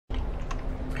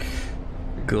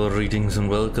Greetings and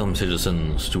welcome,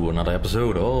 citizens, to another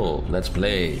episode of Let's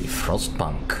Play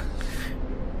Frostpunk.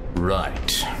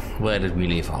 Right, where did we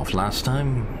leave off last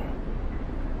time?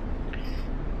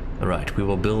 Right, we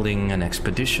were building an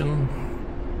expedition,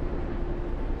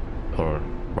 or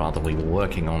rather we were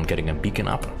working on getting a beacon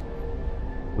up,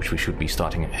 which we should be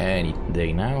starting any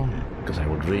day now, because I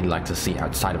would really like to see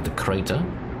outside of the crater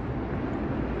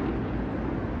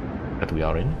that we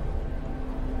are in.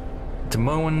 At the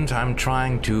moment, I'm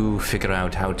trying to figure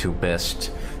out how to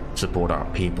best support our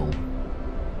people,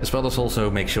 as well as also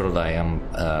make sure that I am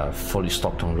fully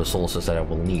stocked on resources that I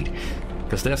will need,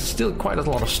 because there's still quite a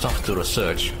lot of stuff to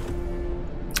research,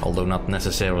 although not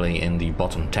necessarily in the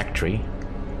bottom tech tree.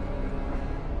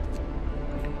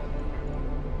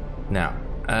 Now,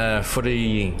 for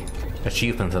the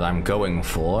achievement that I'm going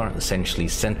for, essentially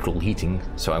central heating,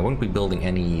 so I won't be building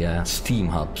any steam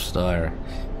hubs or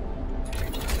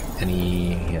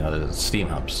any steam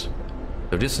hubs.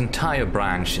 So this entire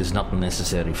branch is not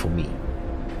necessary for me.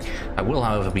 I will,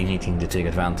 however, be needing to take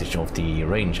advantage of the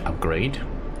range upgrade,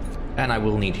 and I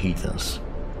will need heaters.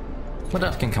 But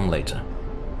that can come later.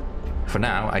 For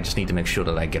now, I just need to make sure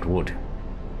that I get wood.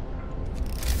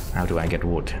 How do I get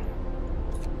wood?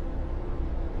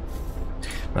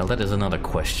 Well, that is another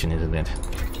question, isn't it?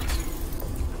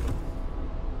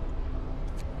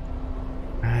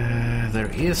 There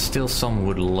is still some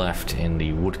wood left in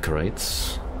the wood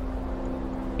crates.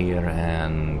 Here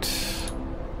and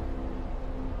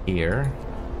here.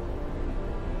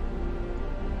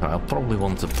 I'll probably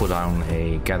want to put down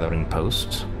a gathering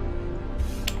post.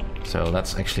 So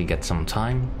let's actually get some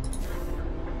time.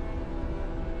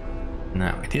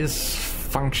 Now, it is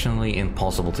functionally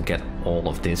impossible to get all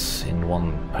of this in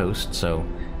one post, so,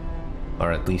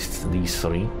 or at least these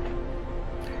three.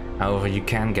 However, you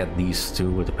can get these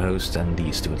two with the post and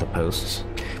these two with the posts,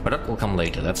 but that will come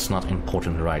later. That's not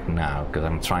important right now, because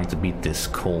I'm trying to beat this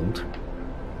cold.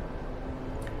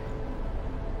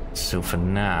 So for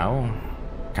now,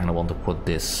 I kind of want to put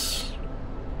this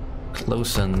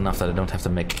close enough that I don't have to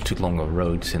make too long a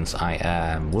road, since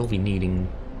I will be needing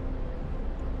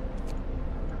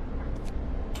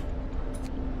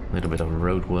a little bit of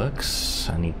road works.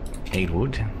 I need 8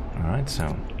 wood. Alright,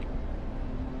 so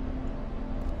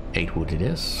 8 wood it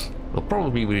is. We'll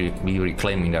probably be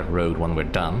reclaiming that road when we're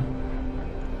done.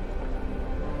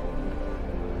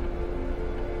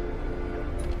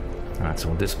 Alright,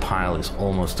 so this pile is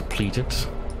almost depleted.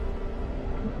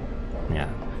 Yeah.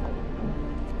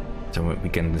 So we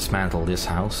can dismantle this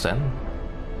house then.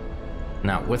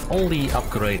 Now, with all the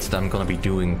upgrades that I'm gonna be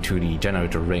doing to the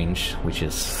generator range, which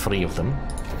is 3 of them,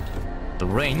 the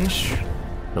range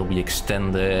will be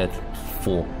extended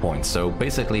 4 points. So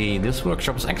basically this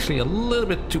workshop is actually a little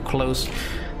bit too close,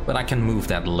 but I can move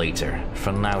that later.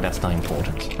 For now, that's not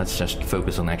important. Let's just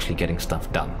focus on actually getting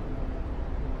stuff done.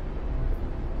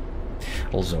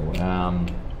 Also,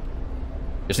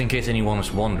 just in case anyone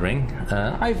is wondering,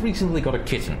 I've recently got a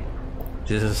kitten.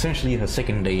 This is essentially her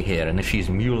second day here, and if she's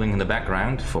mewling in the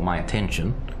background for my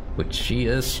attention, which she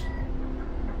is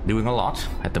doing a lot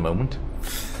at the moment,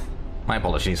 my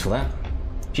apologies for that.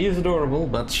 She is adorable,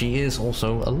 but she is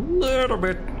also a little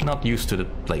bit not used to the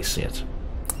place yet.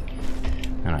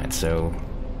 Alright, so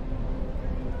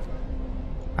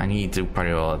I need to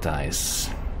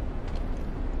prioritize.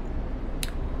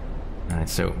 Alright,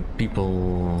 so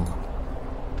people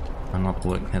are not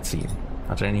working. Let's see.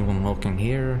 Are there anyone working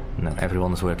here? No,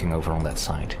 everyone's working over on that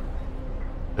side.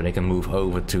 But they can move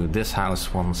over to this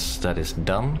house once that is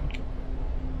done.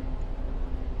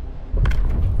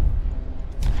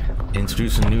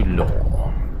 Introduce a new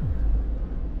law.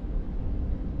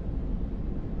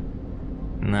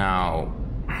 Now,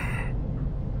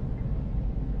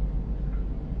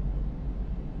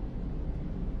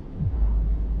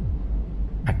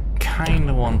 I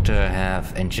kinda want to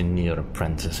have engineer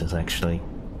apprentices actually,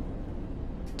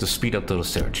 to speed up the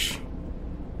research.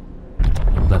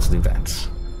 Let's do that.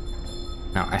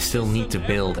 Now, I still need to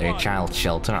build a child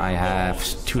shelter. I have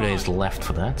 2 days left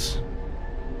for that.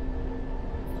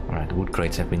 Alright, the wood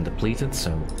crates have been depleted,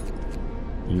 so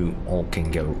you all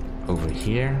can go over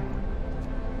here.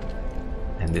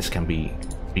 And this can be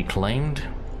reclaimed.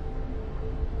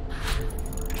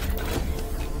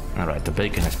 Alright, the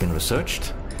beacon has been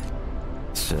researched.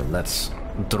 So let's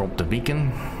drop the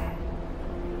beacon.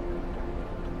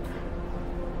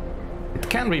 It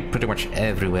can be pretty much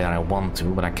everywhere I want to,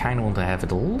 but I kind of want to have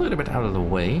it a little bit out of the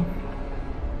way.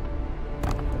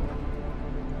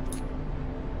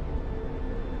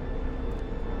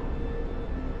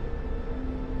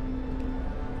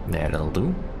 There, that'll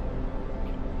do.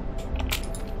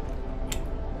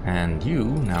 And you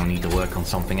now need to work on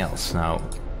something else. Now,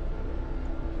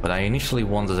 what I initially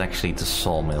wanted actually the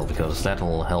sawmill, because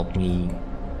that'll help me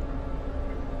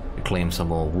reclaim some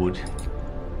more wood.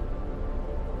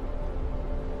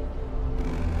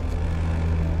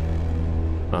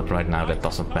 But right now that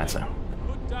doesn't matter.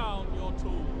 Put down your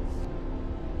tools.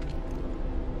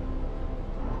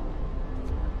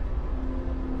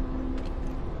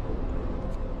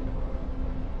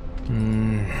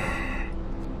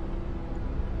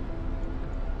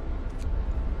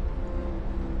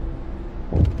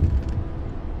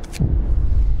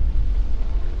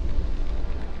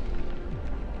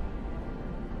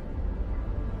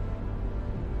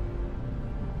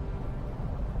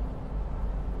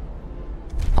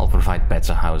 I'll provide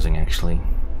better housing actually,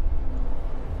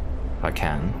 if I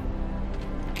can.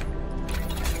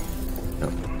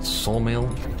 Oh, sawmill.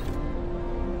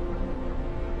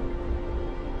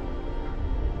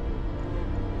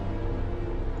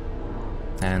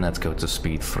 And let's go to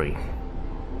speed 3.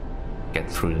 Get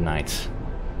through the night.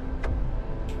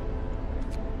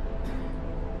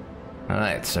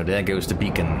 Alright, so there goes the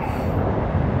beacon.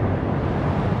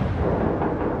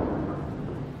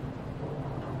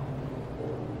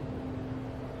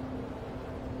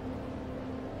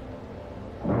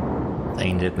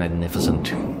 Ain't it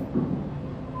magnificent?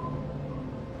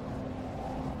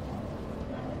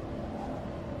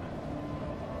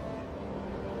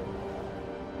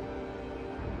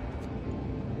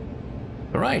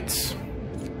 Right.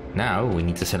 Now we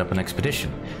need to set up an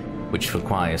expedition, which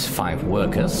requires 5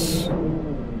 workers,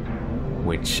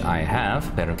 which I have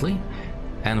apparently,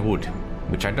 and wood,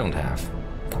 which I don't have.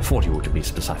 40 wood to be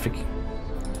specific.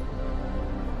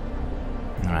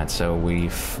 Alright, so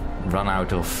we've run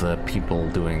out of people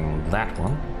doing that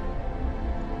one.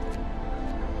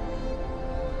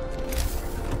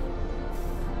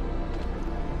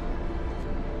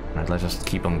 Alright, let's just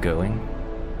keep on going.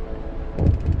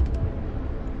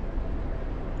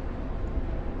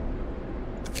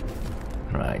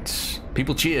 Right.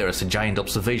 People cheer as a giant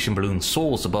observation balloon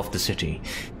soars above the city.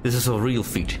 This is a real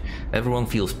feat. Everyone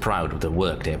feels proud of the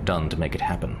work they have done to make it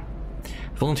happen.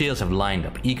 Volunteers have lined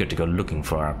up, eager to go looking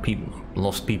for our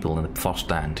lost people in the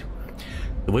Frostland.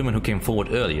 The woman who came forward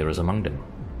earlier is among them.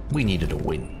 We needed a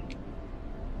win.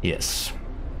 Yes.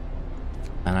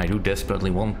 And I do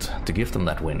desperately want to give them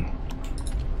that win.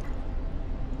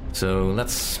 So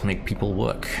let's make people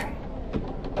work.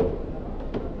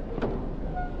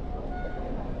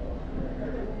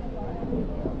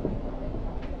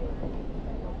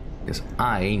 Because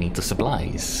I need the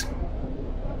supplies.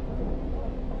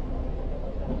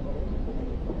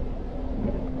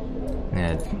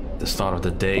 At the start of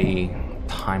the day,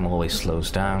 time always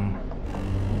slows down.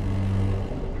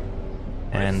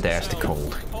 And there's the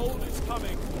cold.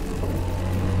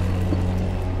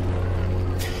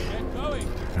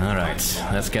 Alright,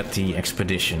 let's get the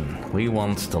expedition. We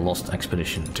want the lost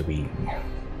expedition to be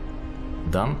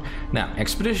done. Now,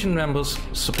 expedition members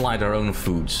supply their own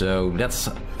food, so that's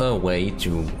a way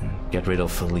to get rid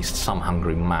of at least some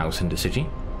hungry mouse in the city.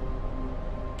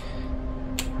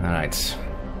 Alright.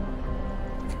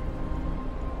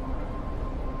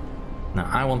 Now,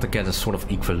 I want to get a sort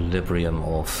of equilibrium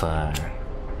of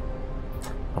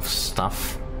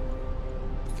stuff.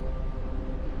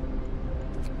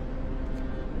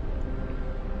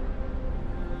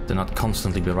 To not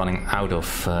constantly be running out of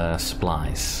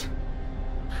supplies.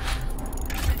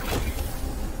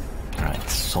 Alright,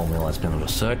 sawmill has been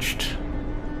researched.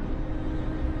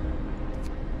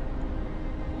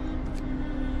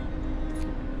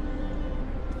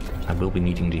 I will be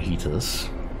needing the heaters.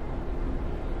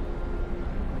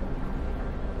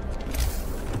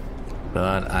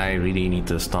 But I really need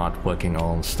to start working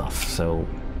on stuff, so...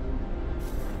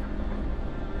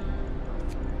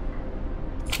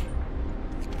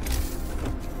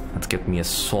 let's get me a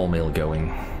sawmill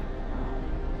going.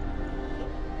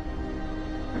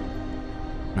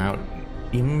 Now,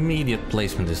 immediate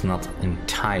placement is not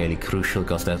entirely crucial,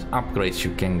 because there's upgrades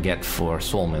you can get for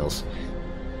sawmills.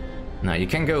 Now, you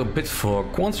can go a bit for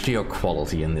quantity or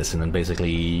quality in this, and then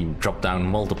basically drop down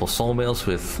multiple sawmills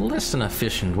with less than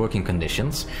efficient working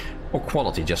conditions, or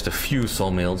quality, just a few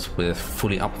sawmills with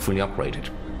fully upgraded,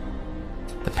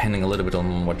 depending a little bit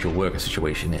on what your worker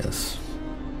situation is.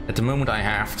 At the moment I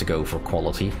have to go for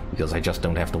quality, because I just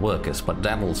don't have the workers, but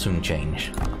that will soon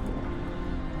change.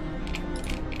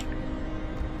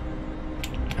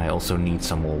 I also need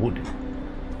some more wood.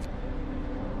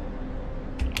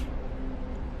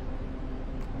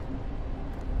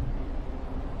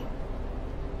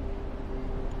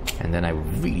 And then I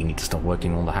really need to start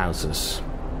working on the houses.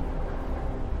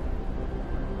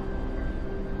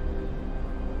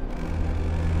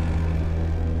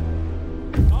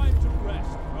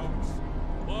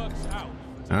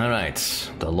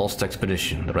 Alright, the lost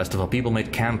expedition. The rest of our people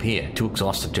made camp here, too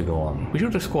exhausted to go on. We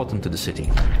should escort them to the city.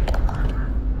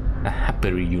 A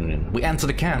happy reunion. We enter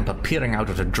the camp, appearing out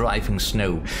of the driving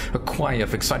snow. A choir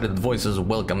of excited voices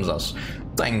welcomes us.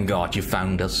 Thank God you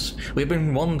found us. We have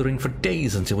been wandering for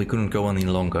days until we couldn't go any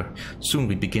longer. Soon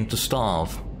we begin to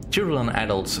starve. Children and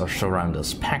adults are surround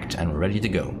us, packed and ready to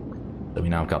go. So we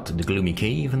now got to the gloomy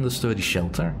cave and the sturdy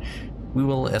shelter. We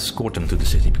will escort them to the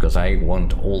city, because I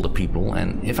want all the people,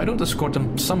 and if I don't escort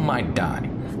them, some might die.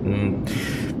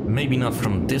 Maybe not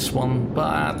from this one,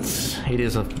 but it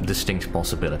is a distinct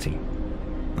possibility.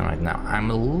 Alright, now, I'm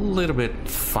a little bit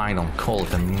fine on coal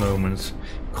at the moment.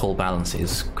 Coal balance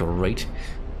is great.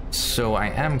 So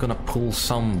I am gonna pull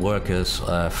some workers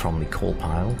from the coal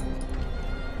pile.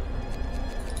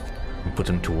 And put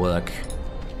them to work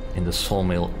in the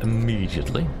sawmill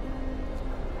immediately.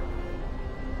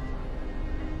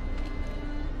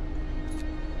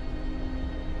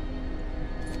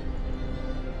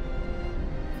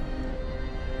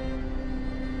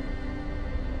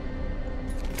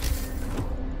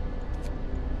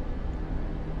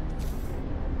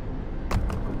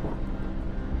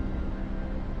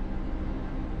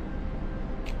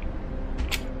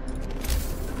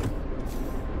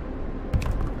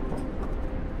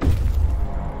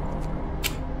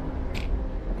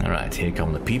 Alright, here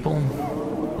come the people,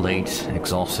 late,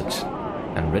 exhausted,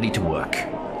 and ready to work.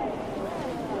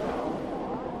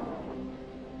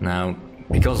 Now,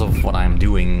 because of what I'm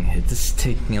doing, it is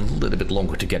taking a little bit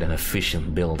longer to get an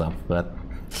efficient build-up, but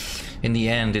in the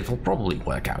end it will probably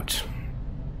work out.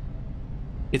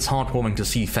 It's heartwarming to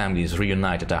see families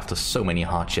reunited after so many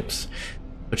hardships,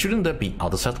 but shouldn't there be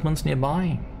other settlements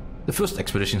nearby? The first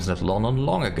expeditions left London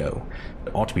long ago.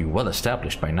 They ought to be well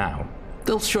established by now.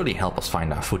 They'll surely help us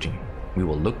find our footing. We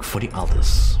will look for the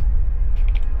others.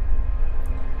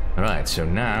 Alright, so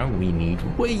now we need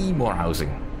way more housing.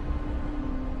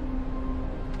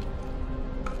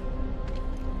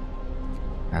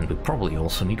 And we probably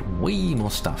also need way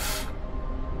more stuff.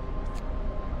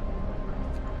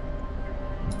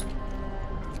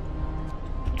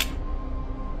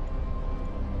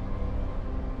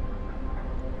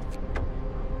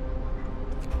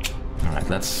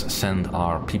 Let's send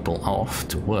our people off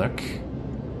to work.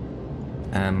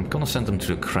 I'm gonna send them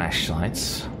to the crash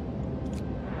sites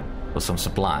for some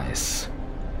supplies.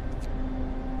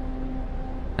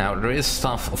 Now there is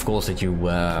stuff, of course, that you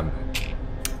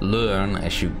learn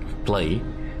as you play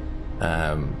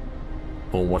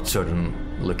for what certain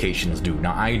locations do.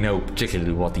 Now I know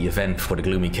particularly what the event for the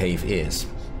Gloomy Cave is,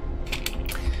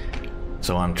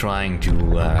 so I'm trying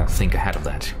to think ahead of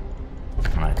that.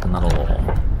 Alright, another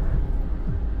wall.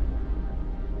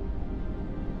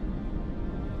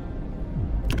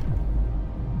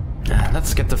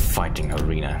 Let's get the fighting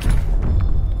arena.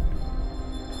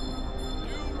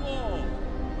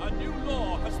 A new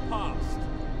law has passed.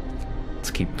 Let's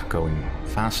keep going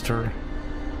faster.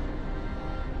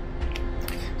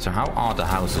 So how are the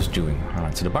houses doing?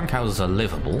 Alright, so the bunkhouses are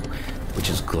livable, which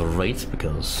is great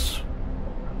because,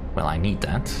 well, I need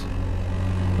that.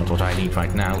 But what I need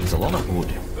right now is a lot of wood.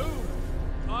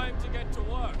 Time to get to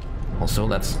work. Also,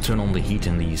 let's turn on the heat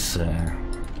in these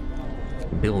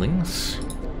buildings.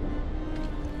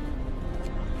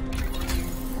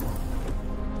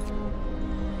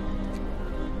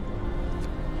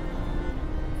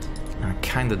 I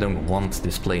kinda don't want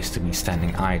this place to be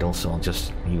standing idle, so I'll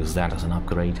just use that as an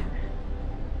upgrade.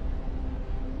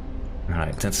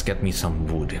 Alright, let's get me some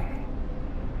wood.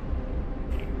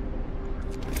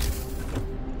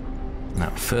 Now,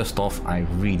 first off, I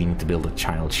really need to build a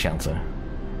child shelter.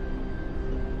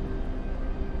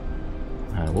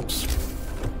 Whoops.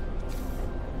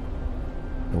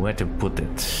 Where to put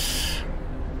it?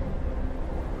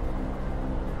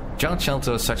 Child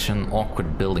shelter is such an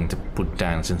awkward building to put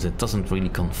down since it doesn't really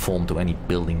conform to any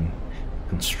building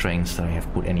constraints that I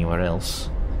have put anywhere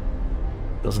else.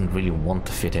 It doesn't really want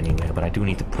to fit anywhere, but I do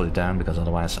need to put it down because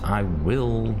otherwise I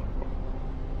will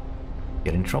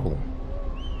get in trouble.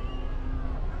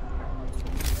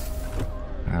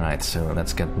 Alright, so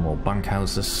let's get more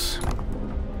bunkhouses.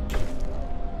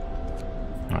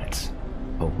 Alright,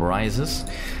 hope rises.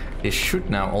 This should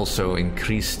now also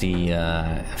increase the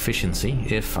efficiency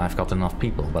if I've got enough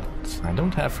people, but I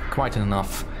don't have quite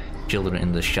enough children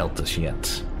in the shelters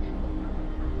yet.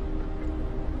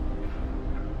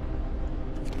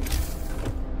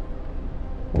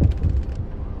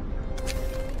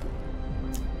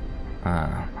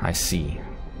 Ah, I see.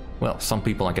 Well, some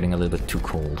people are getting a little bit too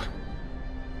cold.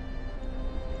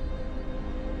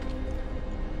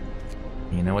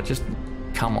 You know what, just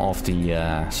come off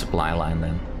the supply line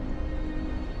then.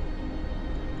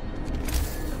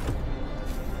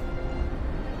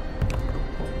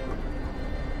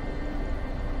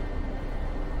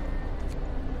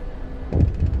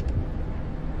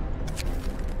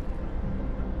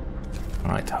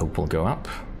 Alright, hope will go up.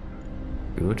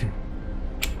 Good.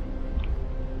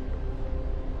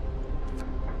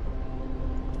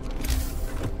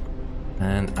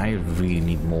 And I really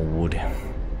need more wood.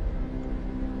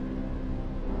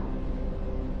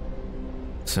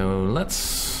 So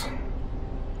let's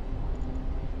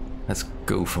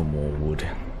go for more wood.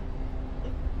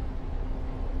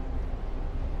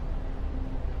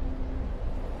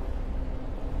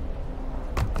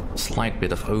 Slight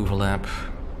bit of overlap.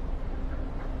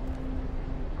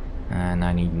 And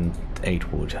I need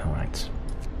 8 wood, alright.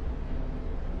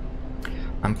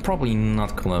 I'm probably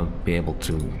not gonna be able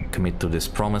to commit to this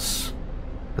promise,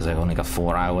 because I've only got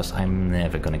 4 hours. I'm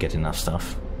never gonna get enough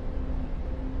stuff.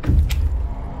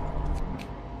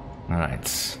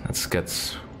 Alright, let's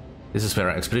get... This is where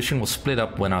our expedition was split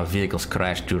up when our vehicles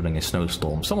crashed during a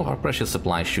snowstorm. Some of our precious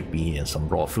supplies should be here, some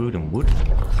raw food and wood.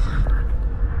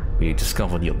 We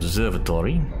discovered the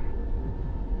observatory.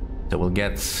 So we'll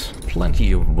get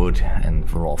plenty of wood and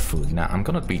raw food. Now I'm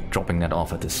gonna be dropping that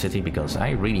off at the city because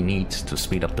I really need to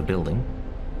speed up the building.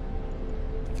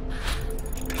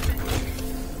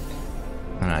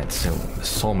 Alright, so the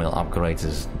sawmill upgrade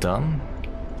is done.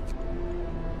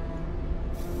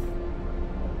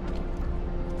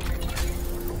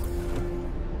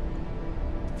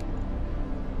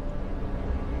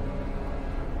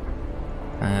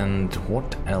 And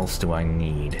what else do I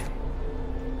need?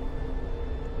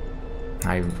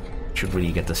 I should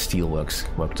really get the steelworks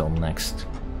worked on next.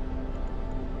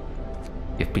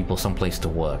 Give people some place to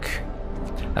work.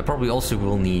 I probably also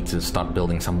will need to start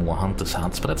building some more hunters'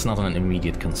 huts, but that's not an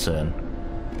immediate concern.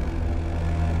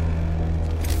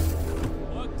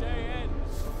 Workday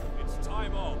ends. It's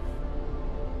time off.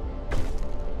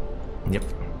 Yep.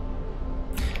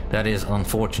 That is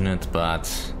unfortunate,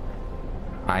 but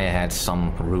I had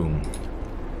some room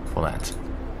for that.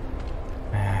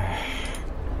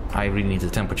 I really need the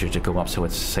temperature to go up so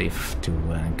it's safe to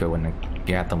go and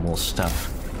gather more stuff.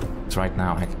 Because right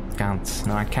now I can't...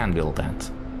 No, I can build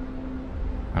that.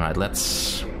 Alright,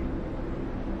 let's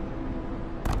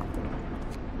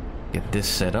get this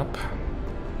set up.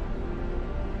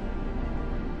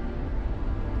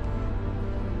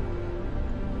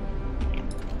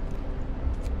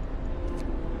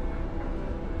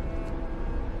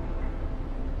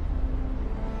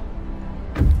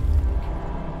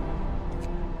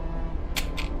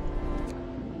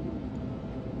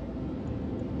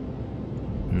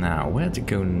 Now, where to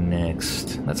go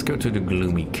next? Let's go to the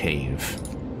Gloomy Cave.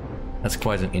 That's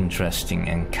quite an interesting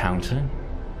encounter.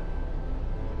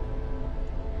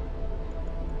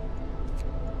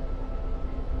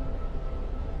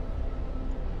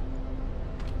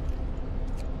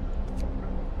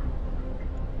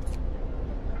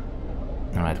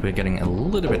 Alright, we're getting a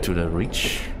little bit to the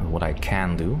reach of what I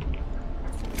can do.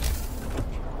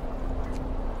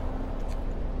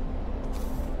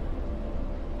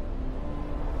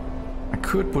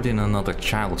 Could put in another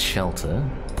child shelter.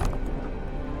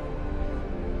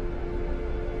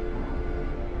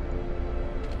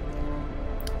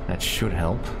 That should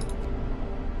help.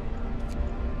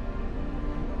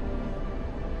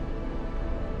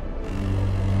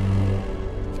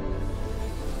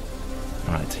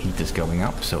 Alright, heat is going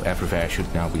up, so everywhere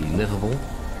should now be livable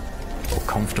or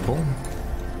comfortable.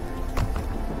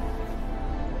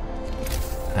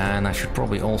 And I should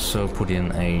probably also put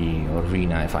in a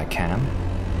arena if I can.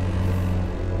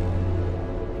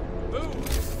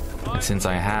 And since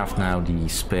I have now the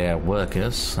spare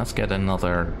workers, let's get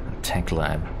another tech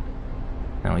lab.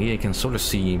 Now here you can sort of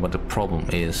see what the problem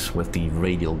is with the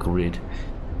radial grid.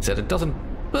 Is that it doesn't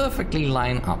perfectly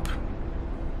line up.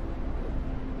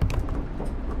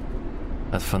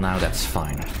 But for now that's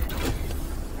fine.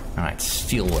 Alright,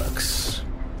 steelworks.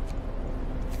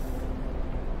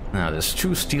 Now there's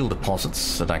 2 steel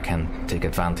deposits that I can take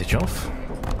advantage of.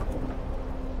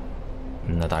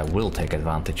 And that I will take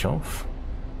advantage of.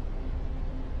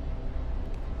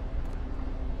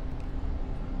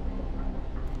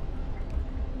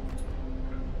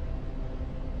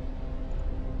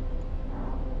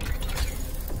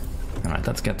 Alright,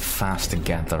 let's get faster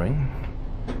gathering.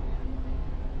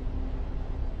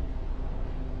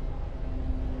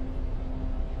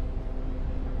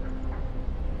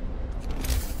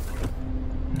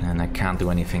 And I can't do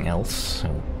anything else,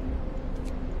 so...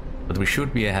 But we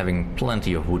should be having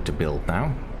plenty of wood to build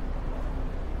now.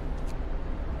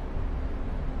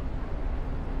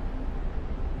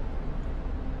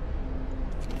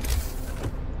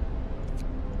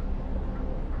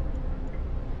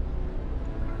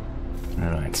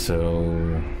 Alright,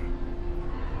 so...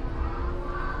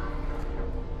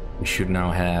 We should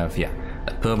now have, yeah,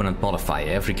 a permanent modifier.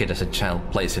 Every kid has a child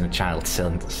placed in a child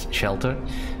shelter.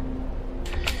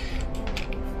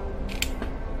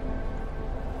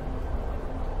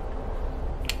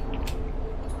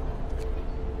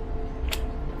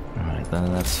 Alright,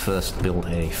 then let's first build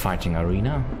a fighting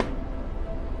arena.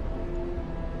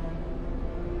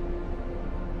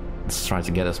 Let's try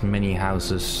to get as many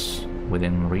houses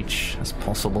within reach as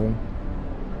possible.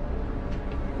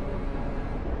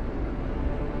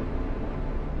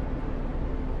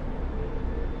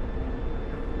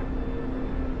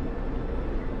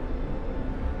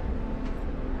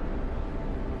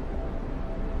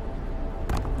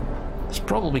 There's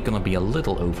probably gonna be a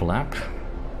little overlap.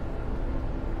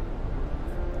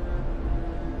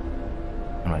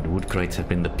 Alright, the wood crates have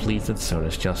been depleted, so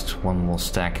there's just one more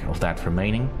stack of that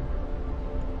remaining.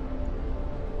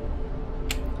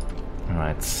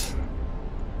 Alright,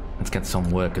 let's get some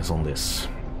workers on this.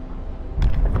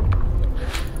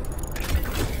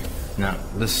 Now,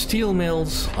 the steel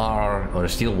mills are, or the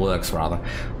steel works rather,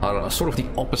 are sort of the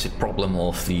opposite problem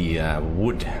of the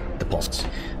wood deposits,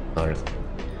 or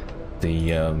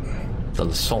the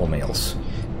sawmills.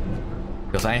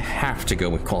 Because I have to go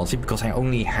with quality, because I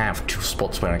only have 2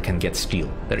 spots where I can get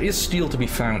steel. There is steel to be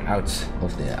found out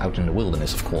in the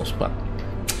wilderness, of course, but...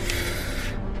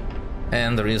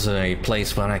 And there is a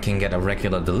place where I can get a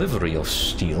regular delivery of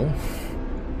steel.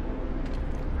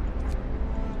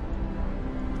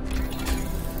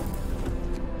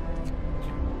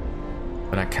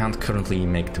 But I can't currently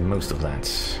make the most of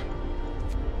that.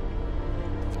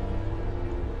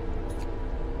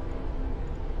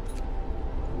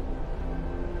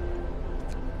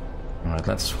 Alright,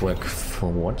 let's work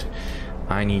forward.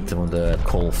 I need the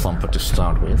coal thumper to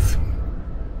start with.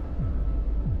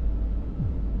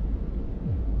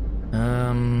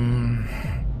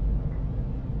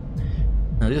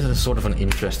 Now this is sort of an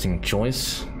interesting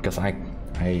choice, because I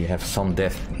have some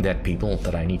dead people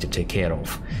that I need to take care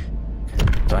of.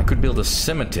 So I could build a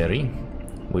cemetery,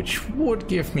 which would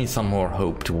give me some more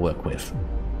hope to work with.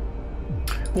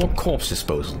 Or corpse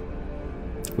disposal,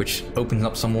 which opens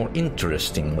up some more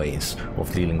interesting ways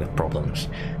of dealing with problems.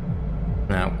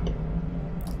 Now,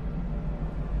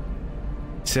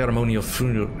 ceremonial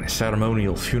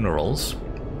funerals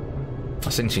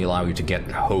essentially allow you to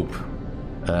get hope,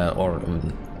 or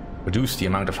reduce the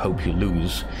amount of hope you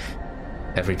lose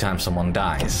every time someone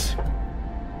dies.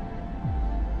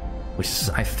 Which is,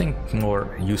 I think,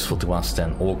 more useful to us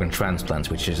than organ transplants,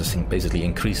 which is, I think, basically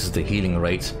increases the healing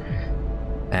rate.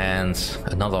 And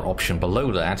another option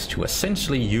below that to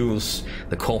essentially use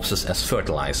the corpses as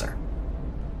fertilizer.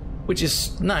 Which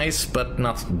is nice, but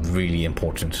not really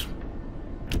important.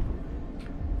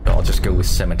 I'll just go with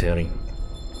cemetery.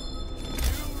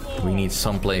 We need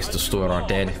some place to store our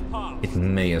dead. It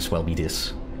may as well be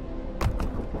this.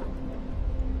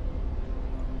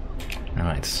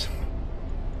 Alright.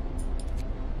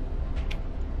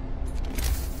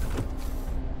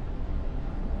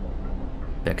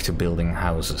 Back to building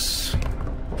houses.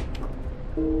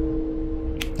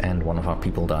 And one of our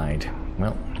people died.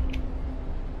 Well.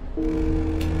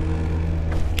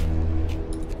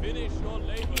 Finish your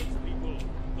labors, people.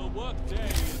 The work day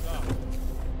is up.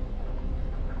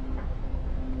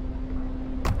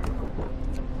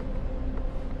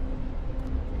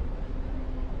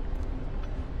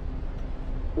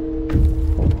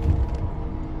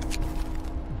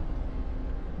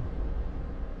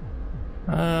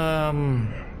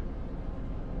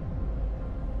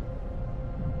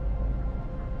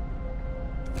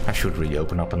 I should really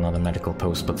open up another medical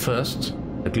post, but first,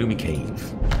 the gloomy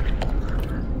cave.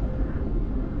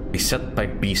 Beset by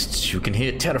beasts, you can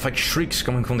hear terrified shrieks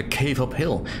coming from the cave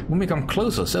uphill. When we come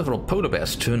closer, several polar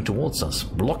bears turn towards us,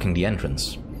 blocking the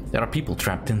entrance. There are people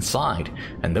trapped inside,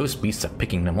 and those beasts are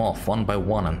picking them off one by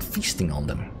one and feasting on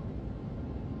them.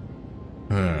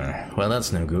 Well,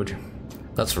 that's no good.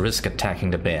 Let's risk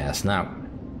attacking the bears. Now,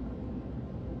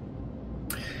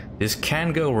 this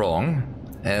can go wrong,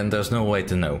 and there's no way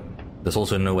to know. There's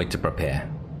also no way to prepare.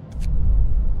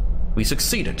 We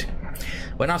succeeded.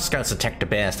 When our scouts attacked the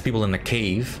bears, the people in the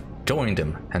cave joined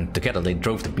them, and together they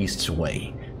drove the beasts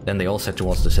away. Then they all set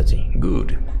towards the city.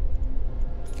 Good.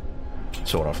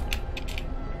 Sort of.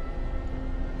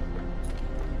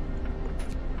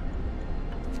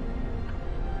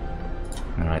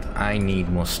 Alright, I need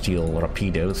more steel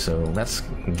rapido, so let's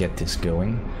get this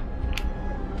going.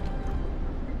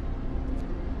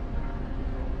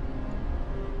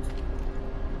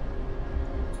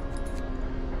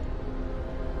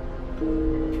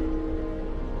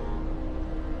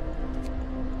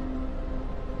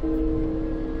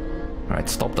 Alright,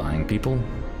 stop dying, people.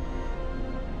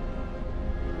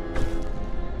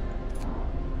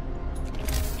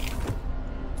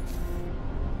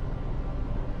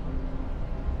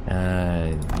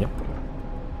 Yep.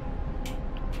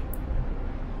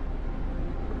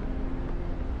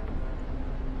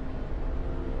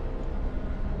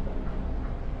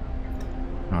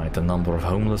 Alright, the number of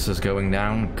homeless is going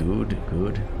down. Good,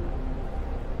 good.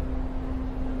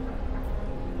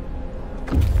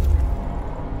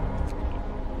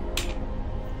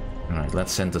 Alright,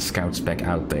 let's send the scouts back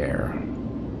out there.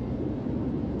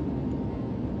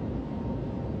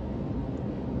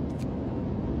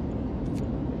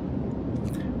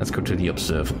 Let's go to the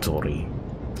observatory.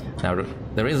 Now,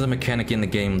 there is a mechanic in the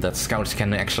game that scouts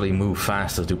can actually move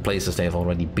faster to places they've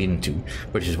already been to,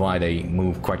 which is why they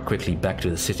move quite quickly back to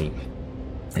the city,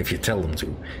 if you tell them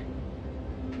to.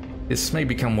 This may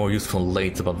become more useful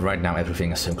later, but right now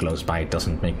everything is so close by it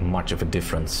doesn't make much of a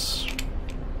difference.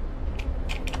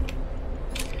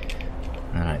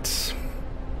 Alright.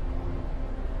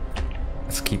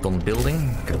 Let's keep on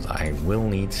building, because I will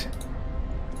need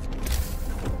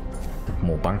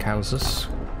more bunkhouses.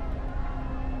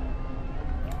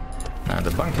 Now,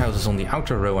 the bunkhouses on the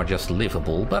outer row are just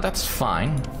livable, but that's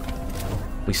fine.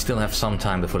 We still have some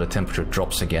time before the temperature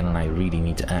drops again, and I really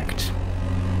need to act.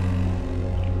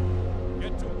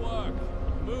 Get to work.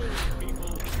 Move,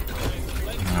 people.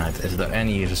 Alright, is there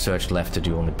any research left to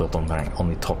do on the bottom rank, on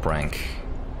the top rank?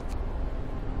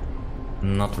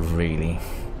 Not really.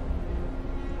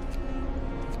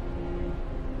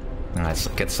 Alright, let's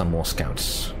get some more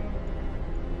scouts.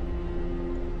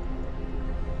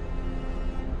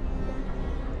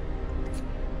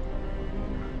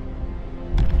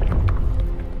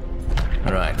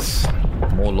 Alright,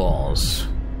 more laws.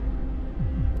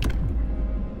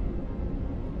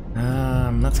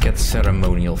 Let's get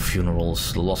ceremonial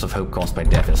funerals. The loss of hope caused by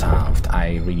death is halved.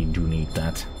 I really do need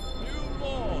that. New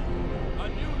law. A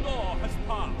new law has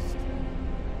passed.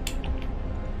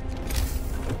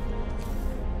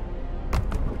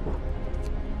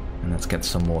 And let's get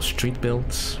some more street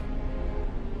builds.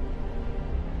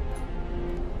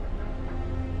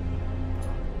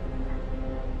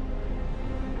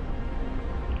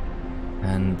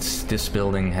 And this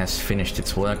building has finished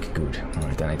its work. Good.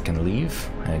 Alright, then it can leave.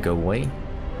 Go away.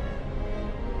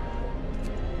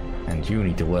 And you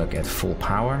need to work at full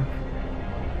power.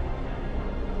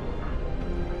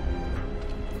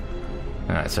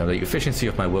 Alright, so the efficiency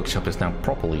of my workshop is now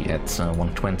properly at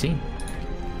 120.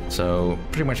 So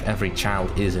pretty much every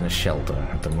child is in a shelter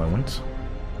at the moment.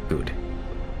 Good.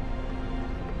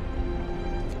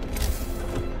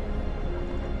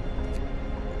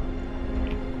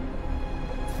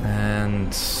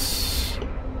 And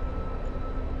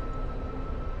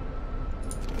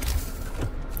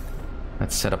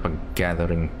let's set up a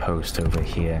gathering post over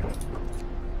here.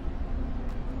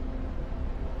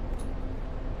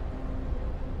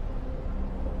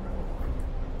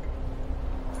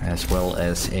 As well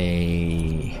as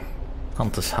a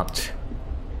hunter's hut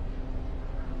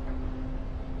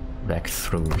back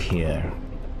through here.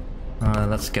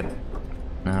 Let's get...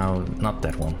 No, not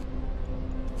that one.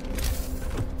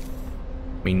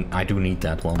 I mean, I do need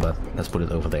that one, but let's put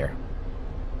it over there.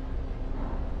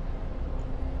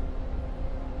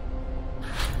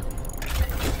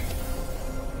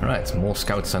 Alright, more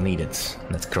scouts are needed.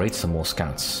 Let's create some more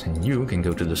scouts. And you can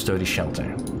go to the sturdy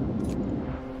shelter.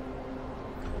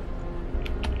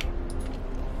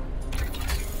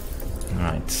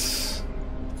 Alright.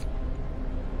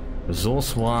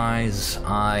 Resource-wise,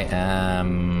 I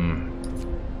am...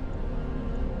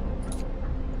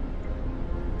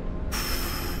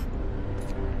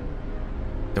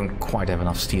 don't quite have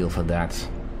enough steel for that.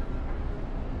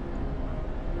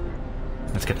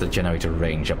 Let's get the generator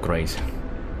range upgrade.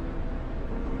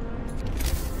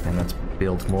 And let's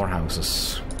build more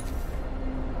houses.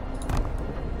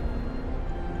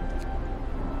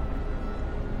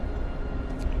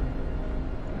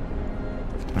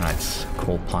 Alright,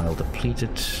 coal pile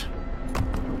depleted.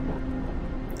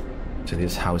 So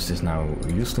this house is now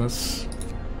useless.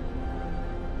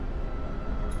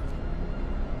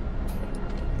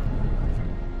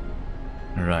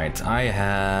 Right, I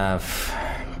have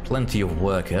plenty of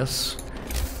workers.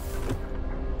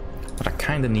 What I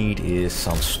kinda need is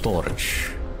some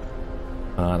storage.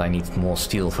 But I need more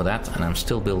steel for that, and I'm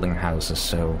still building houses,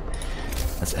 so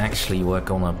let's actually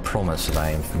work on a promise that I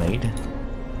have made.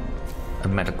 A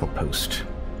medical post.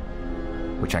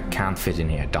 Which I can't fit in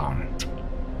here, darn.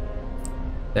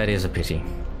 That is a pity.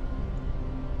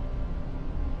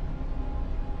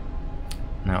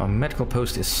 Now, a medical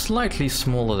post is slightly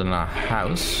smaller than a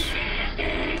house.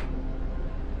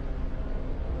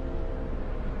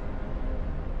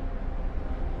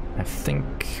 I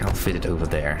think I'll fit it over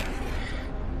there.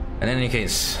 In any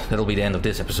case, that'll be the end of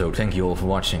this episode. Thank you all for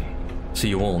watching. See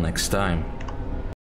you all next time.